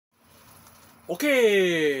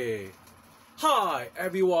Okay. Hi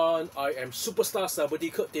everyone, I am superstar celebrity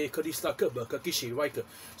Kurtista Kurtberg Kurtkishi Rykurt,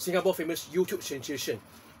 Singapore famous YouTube sensation,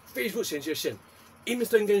 Facebook sensation,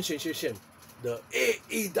 Instagram sensation, the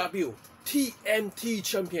AEW TNT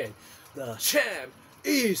champion. The champ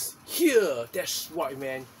is here. That's right,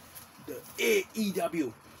 man. The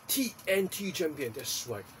AEW TNT champion. That's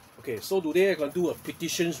right. Okay, so today I'm gonna do a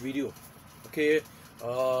petitions video. Okay,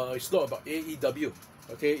 it's not about AEW.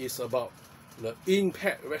 Okay, it's about the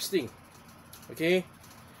Impact Wrestling. Okay,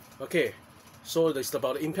 so it's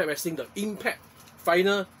about the Impact Wrestling, the Impact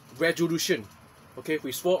Final Resolution. Okay,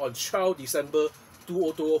 we swore on 12 December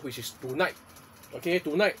 2020, which is tonight. Okay,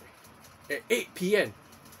 tonight at 8 p.m.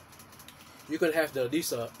 you're gonna have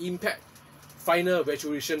this Impact Final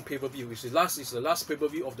Resolution pay-per-view. Which is the last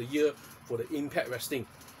pay-per-view of the year for the Impact Wrestling.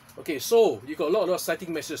 Okay, so you got a lot of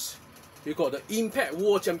exciting matches. You got the Impact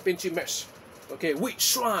World Championship match. Okay,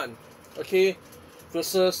 which one? Okay,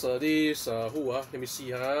 versus who? Let me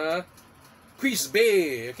see.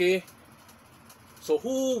 Kurtberg. Okay, so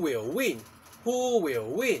who will win? Who will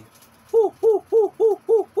win?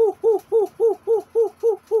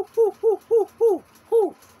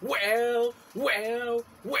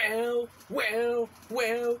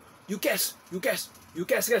 Well. You guess.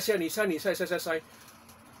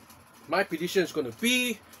 My prediction is gonna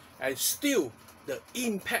be, and still the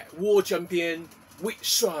Impact World Champion,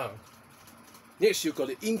 which one? Next, you got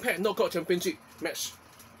the Impact Knockout Championship match.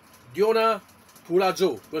 Diona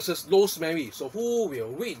Purrazzo versus Rosemary. So who will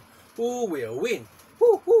win? Who will win?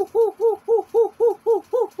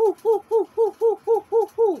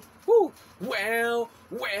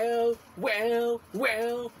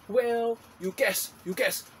 Well. You guess. You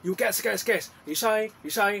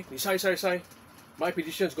say. My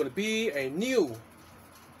prediction is going to be a new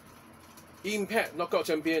Impact Knockout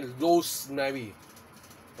Champion, Rosemary.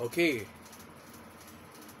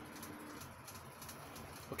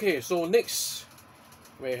 Okay, so next,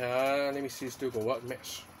 wait, let me see, still got what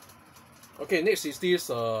match. Okay, next is this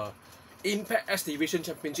Impact X Division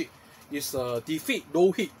Championship. It's defeat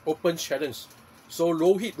low hit open challenge. So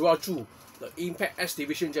low hit Raju, the Impact X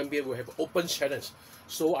Division Champion, will have an open challenge.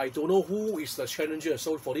 So I don't know who is the challenger.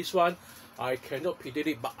 So for this one, I cannot predict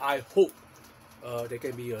it, but I hope there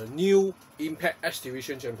can be a new Impact X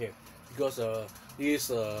Division Champion, because this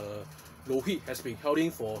low hit has been holding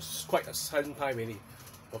for quite some time already.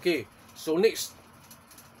 Okay, so next,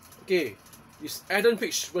 is Adam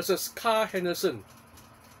Page versus Carl Henderson.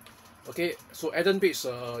 Okay, so Adam Page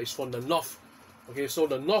is from the North. Okay, so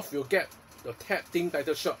the North will get the tag team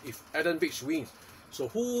title shot if Adam Page wins. So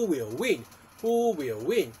who will win? Who will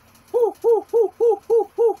win?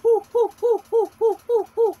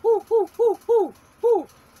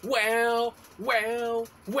 Well.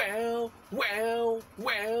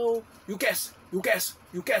 You guess. You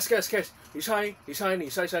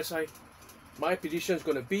say. My prediction is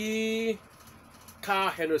gonna be Carl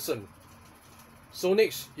Henderson. So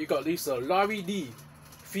next, you got this Larry D,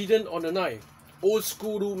 Freedom on the Night, old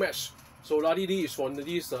school rule match. So Larry D is from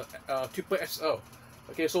this Triple XL.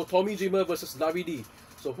 Okay, so Tommy Dreamer versus Larry D.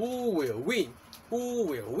 So who will win? Who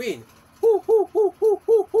will win?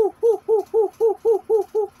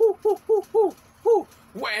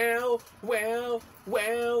 Well.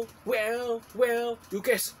 You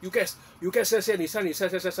guess.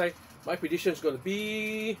 Say. My prediction is gonna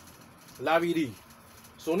be Larry D.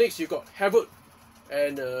 So next you got Havoc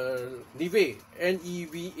and Neve,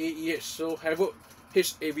 Nevaeh. So Havoc,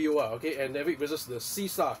 Havor. Okay, and Neve versus the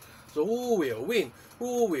C-Star. So who will win?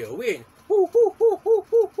 Who will win?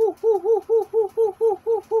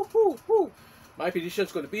 My prediction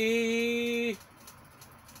is going to be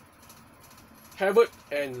Havoc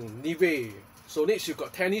and Neve. So next you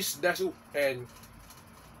got Tennis Dasu and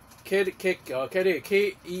Kaleb.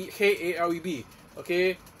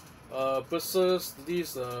 Okay, versus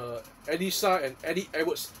these Elisa and Eddie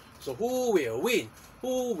Edwards. So who will win?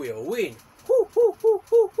 Who will win?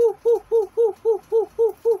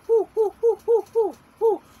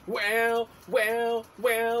 Well.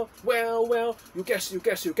 You guess.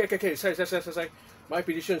 Say. My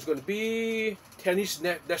prediction is going to be Tennis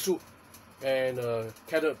Dasu and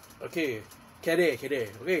Kaleb. Okay, Kaleb.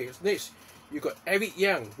 Okay, next you got Eric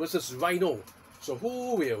Young versus Rhino. So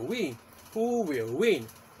who will win? Who will win?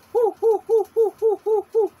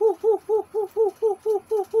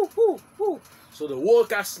 So the World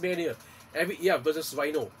Gas Mania, Eric Young versus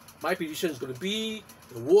Rhino. My prediction is going to be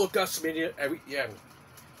the World Gas Mania, Eric Young.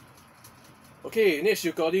 Okay, next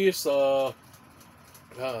you got this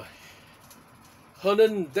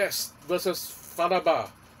Hernandez versus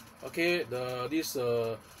Faraba. Okay, this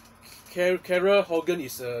Kara Hogan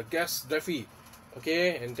is a guest referee.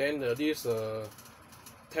 Okay, and then this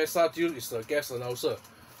Tessa Jill is the guest announcer.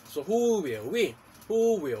 So who will win?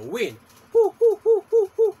 Who will win?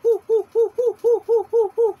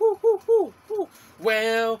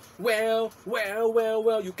 Well,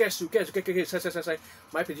 you guess. Say.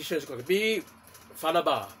 My prediction is going to be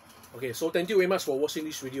Falaba. Okay, so thank you very much for watching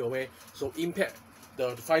this video. Okay, so Impact,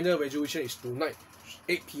 the final resolution is tonight,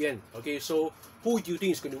 8 p.m. Okay, so who do you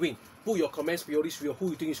think is going to win? Put your comments below this video.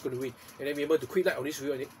 Who you think is going to win? And then remember to click like on this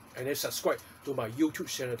video and then subscribe to my YouTube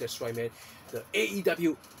channel. That's right, man. The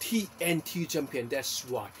AEW TNT champion. That's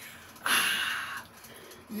right.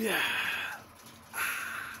 Yeah.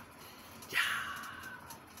 Yeah.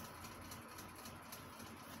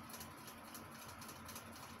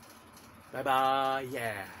 Bye bye.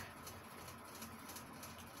 Yeah.